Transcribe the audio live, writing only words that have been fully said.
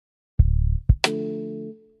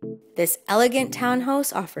This elegant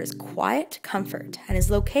townhouse offers quiet comfort and is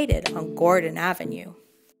located on Gordon Avenue.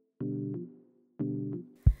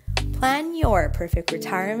 Plan your perfect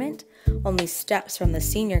retirement, only steps from the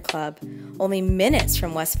senior club, only minutes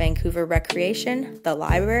from West Vancouver Recreation, the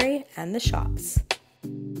library, and the shops.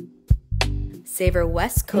 Savor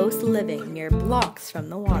West Coast living mere blocks from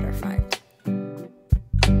the waterfront.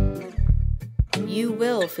 You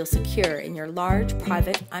will feel secure in your large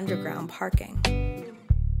private underground parking.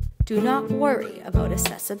 Do not worry about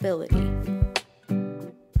accessibility.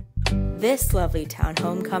 This lovely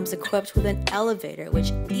townhome comes equipped with an elevator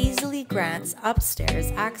which easily grants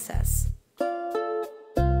upstairs access.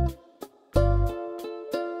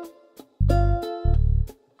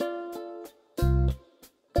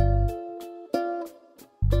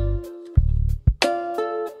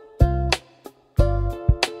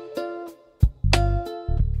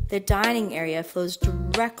 The dining area flows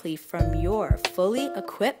directly from your fully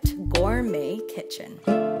equipped gourmet kitchen.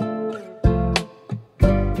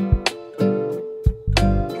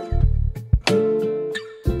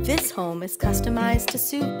 This home is customized to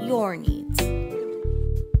suit your needs.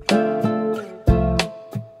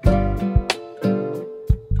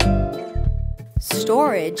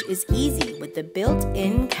 Storage is easy with the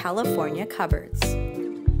built-in California cupboards.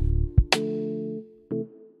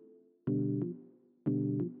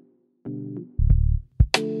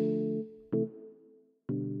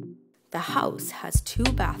 The house has 2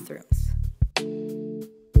 bathrooms.